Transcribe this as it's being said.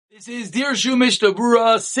This is Dirshu Mishnah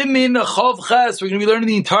Berurah Simin Chav Ches. We're going to be learning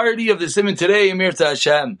the entirety of the Simin today, Amir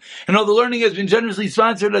Hashem. And all the learning has been generously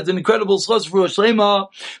sponsored as an incredible schos for Shlema,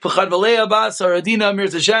 Fachad Valei Abbas, Aradina,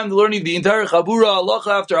 Amir Hashem. The learning of the entire Chabura, halacha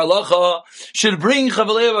after halacha, should bring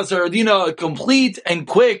Chavalei Abbas, Aradina a complete and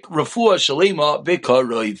quick Refuah Shlema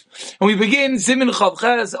B'Karoiv. And we begin Simin Chav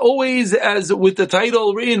Ches, always as with the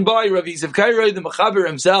title written by Rav Yosef Kairai, the Mechaber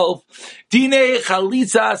himself, Dine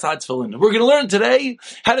Chalitzas HaTfilin. We're going to learn today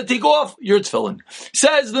how to take off your tefillin.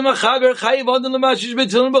 Says the Mechaber, Chayiv Adon L'mashish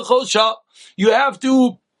B'Tefillin B'Chol Shah. You have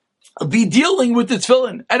to be dealing with the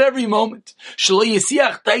tefillin at every moment. Shelo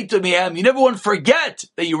yisiach taito mehem. You never want to forget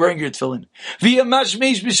that you're wearing your tefillin. V'ya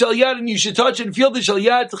mashmeish b'shal yad, and you should touch and feel the shal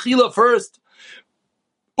yad techila first.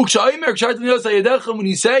 Uksha'omer kshartem yosei yadecha, when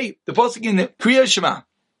you say the pasuk in Kriya Shema,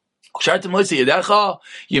 Kshartem yosei yadecha,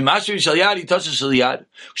 you mashmeish b'shal yad, you touch the shal yad.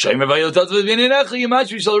 Uksha'omer v'yotat v'vinenecha, you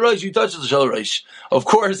mashmeish b'shal rosh, you touch the shal rosh. Of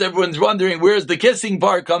course, everyone's wondering, where's the kissing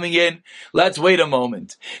part coming in? Let's wait a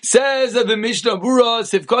moment. Says the Mishnah Berurah,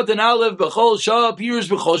 Sivkot and Aleph, B'chol Shah, Pirush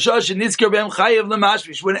B'chol Shah, Shenitzker B'hem Chayev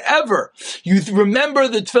L'mashmish. Whenever you remember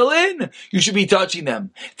the tefillin, you should be touching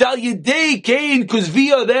them. Tal Yedei Kain, because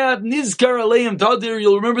via that, Nizkar Aleim Tadir,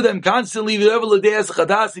 you'll remember them constantly, and you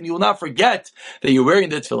will not forget that you're wearing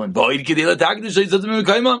the tefillin.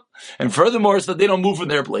 And furthermore, so that they don't move from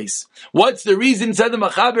their place. What's the reason? Said the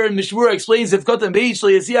Mechaber, and Mishmur explains, Sivkot and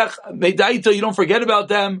you don't forget about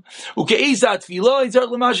them. While you're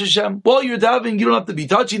davening, you don't have to be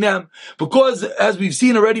touching them, because as we've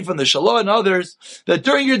seen already from the Shalah and others, that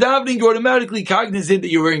during your davening you're automatically cognizant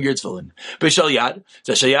that you're wearing your tefillin. That's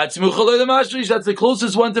the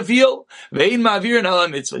closest one to feel.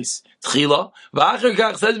 Tchila, v'acher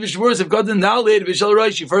kach says b'shmur Sivkot and Nalid b'shal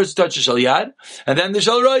rosh. You first touch the shal yad, and then the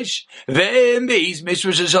shal rosh. Ve'im beis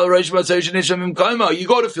mishmur shal rosh b'tzayir shenisham imkaima. You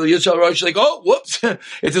go to feel your shal rosh, like, oh, whoops,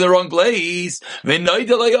 it's in the wrong place.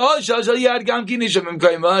 Ve'noida, like, oh, shal yad gam ki nisham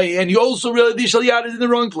imkaima, and you also realize the shal yad is in the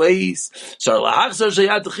wrong place. So l'achzar shal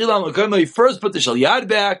yad tchila imkaima. You first put the shal yad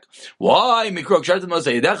back. Why? Mikrok shartem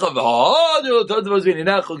osei yedecha v'hadir l'totav osei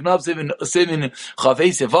knav seven chafei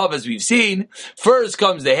sevav, as we've seen. First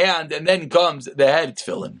comes the hand, and then comes the head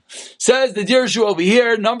tefillin. Says the Dirshu over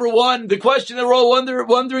here, number one, the question that we're all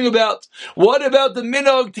wondering about. What about the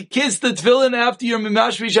minog to kiss the tefillin after you're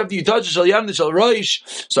mimashvish, after you touch the shal yad and the shal rosh?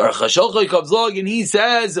 So Chasholchai comes along and he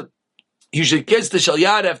says, you should kiss the shal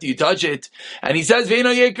yad after you touch it. And he says,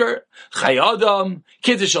 Ve'eno yeker, chayadam,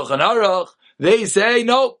 kiss the shulchan aruch. They say,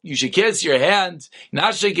 no, you should kiss your hand.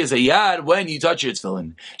 Nashik is a yad when you touch your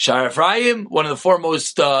tefillin. Shar Ephraim, one of the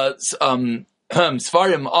foremost,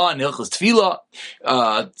 Sfarim on Hilchos Tefillah,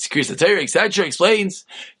 Kriyas HaTorah, etc., explains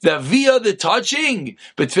that via the touching,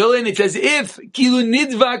 but tefillin, it's as if kilu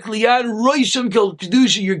nidvak liyad roisham kel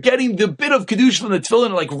kedusha. You're getting the bit of kedusha from the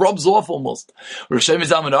tefillin, like rubs off almost. Rosh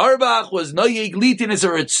Hashanah Arbach was noyeg litin as a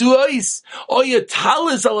retzuos oya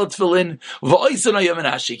talis ala tefillin v'oisan oya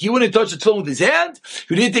menashik. He wouldn't touch the tefillin with his hand.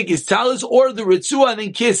 He didn't take his talis or the retzua and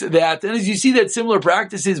then kiss that. And as you see, that similar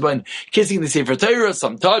practices when kissing the Sefer Torah,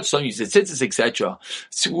 some touch, some use the tzitzis, etc.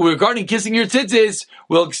 So regarding kissing your tzitzis,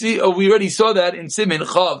 we'll see. We already saw that in Simin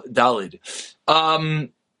Chav Dalid.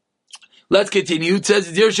 Let's continue. It says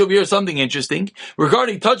here shall be something interesting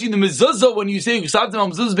regarding touching the mezuzah. When you say mezuzah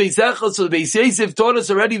beisecha, so the Beis Yosef taught us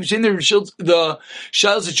already. The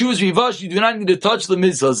shalos hashuvas vivash. You do not need to touch the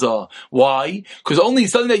mezuzah. Why? Because only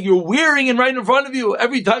something that you're wearing and right in front of you.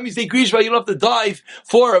 Every time you say Kriya Shema, you don't have to dive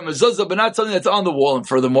for a mezuzah, but not something that's on the wall. And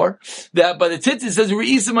furthermore, that by the tzitzis it says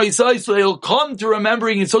re'isim ma'isai, so they'll come to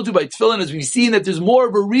remembering, and so too by tefillin, as we've seen that there's more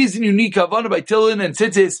of a reason you need kavanah by tefillin and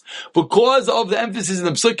tzitzis because of the emphasis in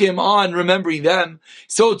the psukim on remembering them.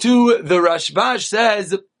 So too, the Rashbash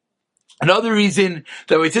says another reason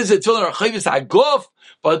that we say tefillin are chayvus haguf,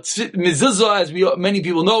 but mezuzah, as many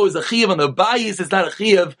people know, is a chiyuv on the bayis. It's not a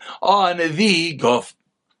chiyuv on the guf.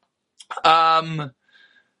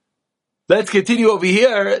 Let's continue over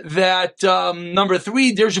here. That number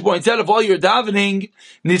 3, Dirshu points out, if all you're davening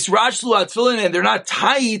nisrashlu atfilin and they're not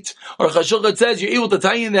tight, or Chashulchan says you're able to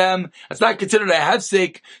tie in them, it's not considered a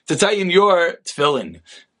hefsek to tie in your tefillin.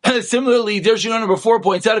 Similarly, Dirshu number 4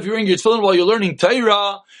 points out, if you're wearing your tefillin while you're learning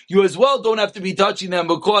Torah, you as well don't have to be touching them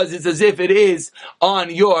because it's as if it is on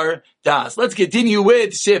your Das. Let's continue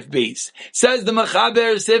with Sif Beis. Says the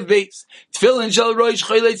Mechaber Sif Beis. Tefillin shel roish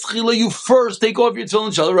chaylet tchila. You first take off your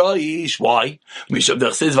tefillin shel roish. Why? Mishum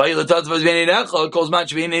dech says vayilatat v'zveinei necha. Kol zman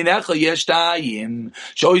shveinei necha yesh tayim.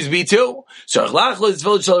 Should always be two. So lachlas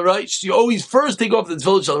tefillin shel roish. You always first take off the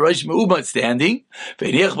tefillin shel roish me'umat standing.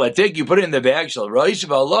 V'nich batik. You put it in the bag shel roish.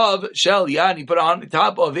 V'alav shel yad. You put it on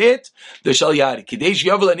top of it the shel yad. Kadesh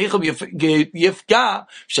yavel anicham yifka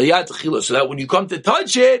shel yad tchila. So that when you come to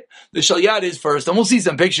touch it, the shel yad is first, and we'll see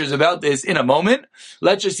some pictures about this in a moment.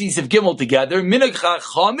 Let's just see Sif Gimel together. Minag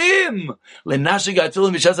chachamim lenashig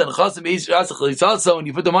atfilim b'shas anchasim beis rasach litzasa. When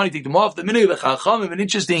you put them on, you take them off. The minag chachamim, an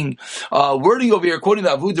interesting wording over here, quoting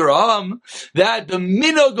the Avud Raham, that the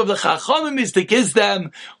minag of the chachamim is to kiss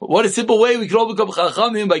them. What a simple way we can all become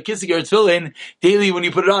chachamim, by kissing your tefillin daily when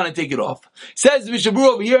you put it on and take it off. Says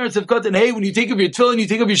Mishabur over here in Sefkat and Hey, when you take off your tefillin, you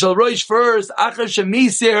take off your shel roish first. Achar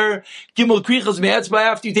shemisir gimel krichas me'etzba.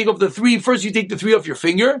 After you take off the three, first you take the three off your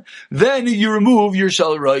finger, then you remove your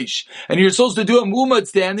shel roish. And you're supposed to do a mu'umad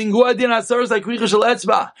standing.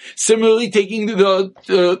 Similarly, taking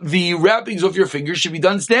the wrappings of your fingers should be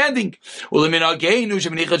done standing. We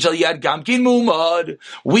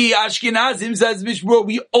Ashkenazim, says Mishmur,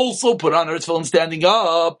 we also put on our tefillin standing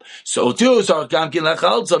up. So too, so you have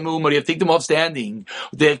to take them off standing.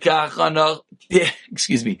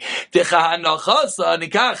 Excuse me.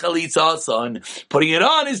 Putting it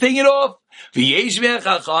on is taking it off. And many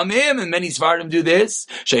Sfardim do this.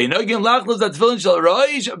 Excuse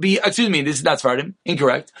me, this is not Sfardim.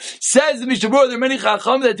 Incorrect. Says the Mishnah Berurah, there are many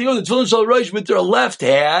Chacham that take off the tefillin shel roish with their left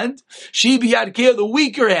hand. She biyad kei, the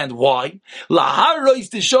weaker hand. Why? Laharois,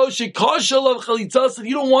 to show shekashal of chalitzas.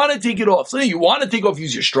 You don't want to take it off. So you want to take off,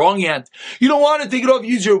 use your strong hand. You don't want to take it off,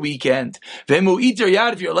 use your weak hand. Vemu iter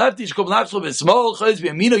yad, if you're lefty, use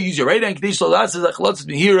your right hand, because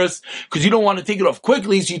you don't want to take it off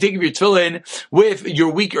quickly, so you take off your tefillin with your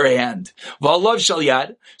weaker hand. V'alav shel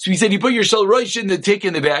yad. So he said you put your shel roish in the tick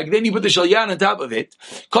in the bag, then you put the shel yad on top of it.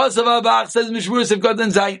 Kosav abach, says Mishmur Sivkat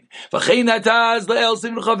and Zayin. V'chein ataz le'el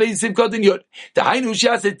simcha ve'in Sivkat and Yod. Tahainu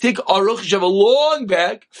she'as a tick aruch, you have a long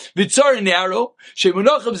bag, v'tzar narrow,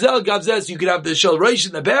 she'munacham zel gavzes, you could have the shel roish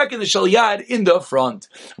in the back and the shel yad in the front.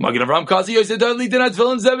 Magen Avraham Kasi Yosef Dovli Dinat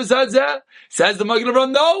Tefillin Zeh V'Sad Zeh. Says the Magen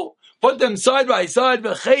Avraham, no. Put them side by side,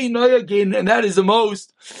 and that is the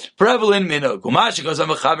most prevalent minhag. What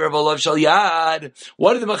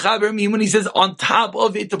did the Mechaber mean when he says on top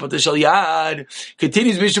of it to put the shel yad?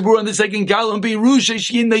 Continues Mishnah Berurah on the second column. The tefillin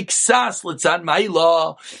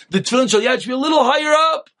shel yad should be a little higher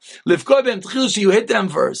up. So you hit them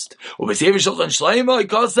first. The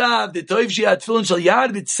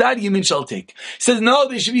says no,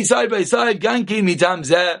 they should be side by side.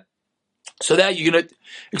 So that you're gonna,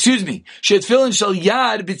 excuse me, tefillin shel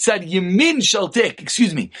yad b'tzad yamin shel tik.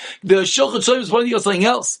 Excuse me. The Shulchan Shleimah is pointing out something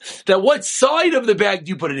else. That what side of the bag do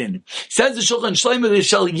you put it in? Says the Shulchan Shleimah, the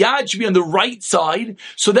shel yad should be on the right side,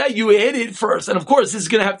 so that you hit it first. And of course, this is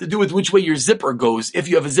going to have to do with which way your zipper goes, if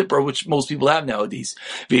you have a zipper, which most people have nowadays.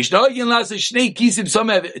 Some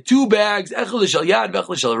have two bags, echel shel yad,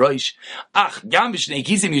 v'echel shel roish. Gam b'shnei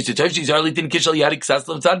kisim used to touch these early tin kishel yad iksas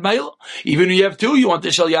l'tzad ma'il. Even when you have two, you want the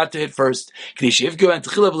shel yad to hit first. Kadeshivku and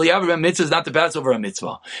tchilav liyav mitzvah is not to pass over a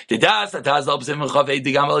mitzvah. The das ataz l'b'sim v'chavei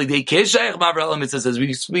digam alidei kishayich ma'avar mitzvah,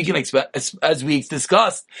 as we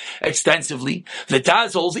discussed extensively. The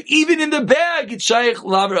taz holds even in the bag it's shaykh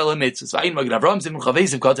l'avar mitzvah. V'ayin Magen Avraham sim v'chavei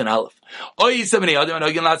sim katan aleph. Oy seventy other and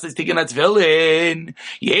again last is taking that tefillin.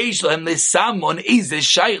 Yesh lehem l'samon izeh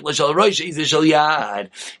shaykh l'shel roish izeh shel yad.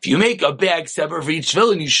 If you make a bag separate for each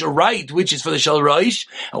tefillin, you should write which is for the shel roish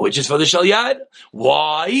and which is for the shel yad.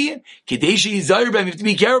 Why? You have to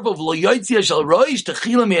be careful. You don't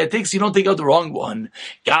take out the wrong one.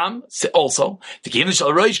 Also, the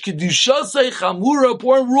shel roish kedusha chamura,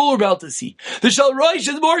 important rule we're about to see. The shel roish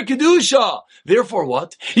is more kedusha. Therefore,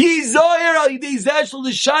 what? You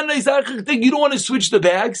don't want to switch the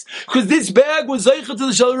bags because this bag was zeicha to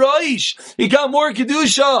the shel roish. It got more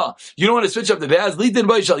kedusha. You don't want to switch up the bags.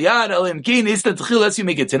 Let's you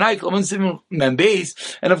make it tonight.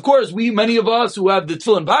 And of course, many of us who have the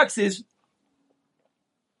tefillin boxes,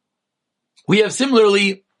 we have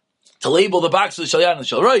similarly to label the box for the shel yad and the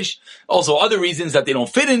shel roish. Also, other reasons that they don't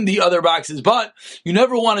fit in the other boxes, but you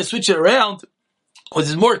never want to switch it around. because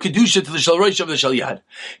there's more kedusha to the shal roish of the shal yad.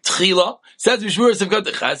 Tchila says Mishmur Sefkat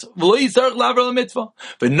Echas v'lo yisarach laver la mitzvah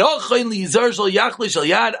v'nochayin li yizar shal yachle shal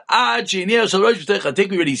yad ad she'ineh shal roish v'teich. I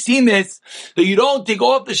think we already seen this, that you don't take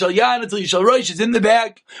off the shal yad until your shal roish is in the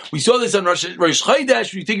bag. We saw this on Rosh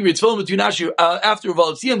Chodesh. You take your tefillin between after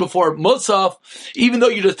Valtzion before Musaf. Even though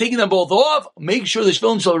you're just taking them both off, make sure the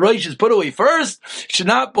tefillin shal roish is put away first. Should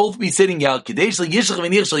not both be sitting out. Kadesh li yishach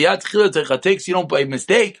v'nich shal yad tchila teich. You don't by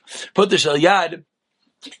mistake put the shal yad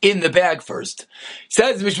in the bag first.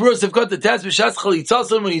 Says Mishmur Sefkat the test b'shas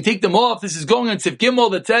chalitzasim, when you take them off, this is going on Sif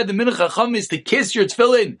Gimel that said the minhag chacham is to kiss your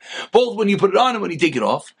tefillin, both when you put it on and when you take it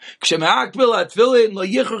off. Says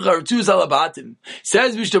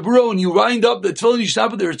Mishtabura, when you wind up the tefillin, you should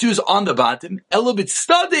not put the retus on the bottom. On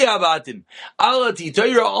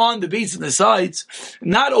the base and the sides,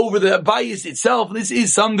 not over the bias itself. This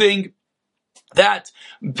is something that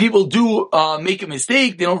people do make a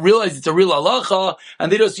mistake. They don't realize it's a real halacha, and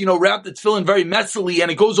they just, wrap the tefillin very messily, and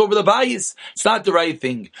it goes over the bias. It's not the right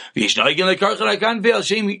thing. There's some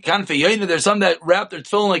that wrap their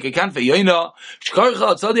tefillin like a kanfei yoina.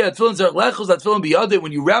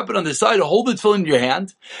 When you wrap it on the side, hold the tefillin in your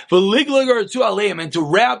hand, and to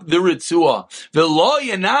wrap the ritzua.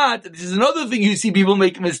 This is another thing you see people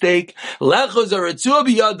make a mistake. Don't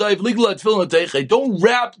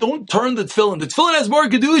wrap, don't turn the tefillin. The tefillin has more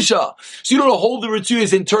kedusha, so you don't hold the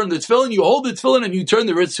ritzuos and turn the tefillin. You hold the tefillin and you turn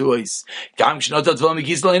the ritzuos.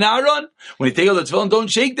 When you take out the tefillin, don't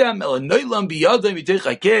shake them.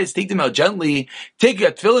 Take them out gently. Take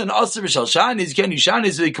a tefillin aser v'shalshanis ken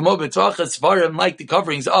yushanis v'kamo b'tzvachas svarim, like the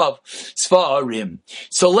coverings of svarim.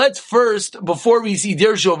 So let's first, before we see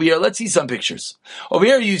dirshu over here, let's see some pictures. Over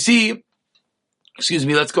here you see,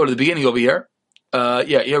 let's go to the beginning over here.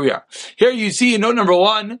 Here we are. Here you see note number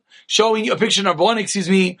 1, showing you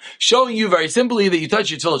showing you very simply that you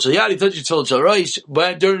touch your tefillin shel yad, you touch your tefillin shel roish,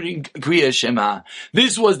 but during Kriya Shema.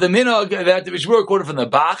 This was the minhag that the Mishmur quoted from the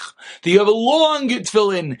Bach, that you have a long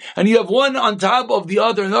tefillin, and you have one on top of the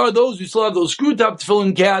other, and there are those who still have those screw-top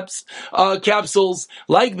tefillin capsules,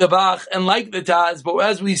 like the Bach and like the Taz, but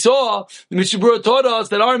as we saw, the Mishmur taught us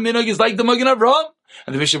that our minhag is like the Magen Avraham.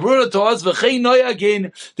 And the Mishabura taught us v'chei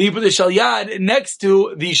noyagin that you put the shel yad next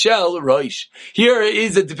to the shel roish. Here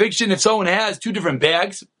is a depiction if someone has 2 different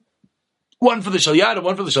bags, one for the shel yad and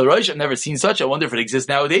one for the shel roish. I've never seen such. I wonder if it exists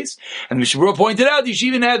nowadays. And the Mishabura pointed out you should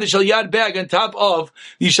even have the shel yad bag on top of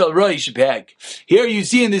the shel roish bag. Here you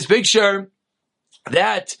see in this picture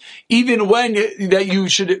that even when that you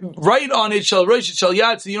should write on it shel roish shel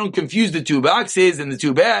yad, so you don't confuse the 2 boxes and the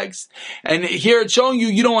 2 bags. And here it's showing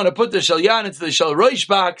you don't want to put the shel yad into the shel roish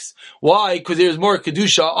box. Why? Because there's more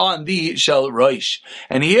kedusha on the shel roish.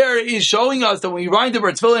 And here is showing us that when you wind up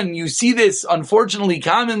our tefillin, you see this unfortunately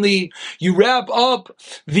commonly, you wrap up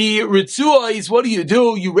the ritzuos. What do?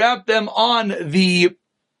 You wrap them on the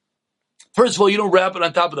First of all, you don't wrap it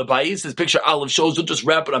on top of the bayis. This picture Aleph shows you just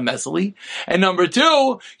wrap it on messily. And number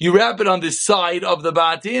 2, you wrap it on the side of the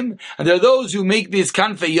batim. And there are those who make this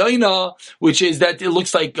kanfei yoina, which is that it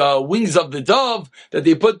looks like wings of the dove, that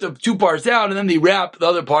they put the 2 parts out and then they wrap the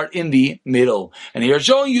other part in the middle. And here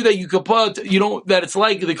showing you that you could put, that it's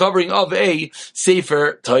like the covering of a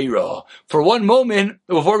Sefer Torah. For one moment,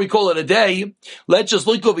 before we call it a day, let's just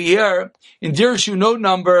look over here in Dirshu note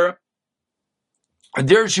number,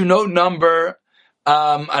 there's so many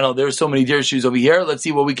Dirshus over here. Let's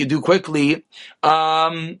see what we can do quickly.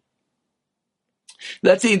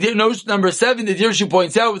 Let's see, note number 7, the Dirshu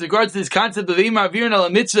points out with regards to this concept of Eimar Virin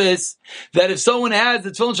ala mitzvahs, that if someone has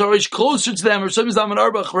the tefillin shel roish closer to them, or Shlomo Zalman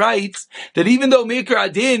Auerbach writes that even though Meikar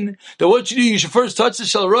Adin, that what you should first touch the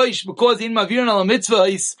shel roish because Eimar Virin ala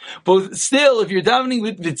mitzvahs, but still, if you're davening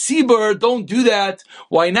with the tzibur, don't do that.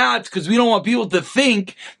 Why not? Because we don't want people to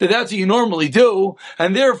think that that's what you normally do,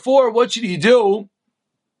 and therefore, what should you do?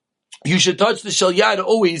 You should touch the shel yad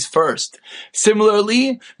always first.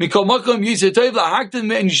 Similarly, mikol makom yisei tov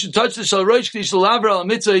lahaktim, and you should touch the shel roish k'dei shelaver al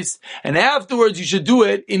mitzvos, and afterwards you should do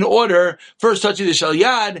it in order, first touching the shel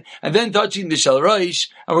yad, and then touching the shel roish.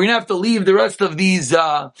 And we're going to have to leave the rest of these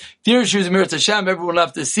dirshus Emirta Hashem, everyone will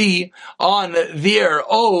have to see on their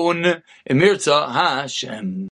own Emirta Hashem.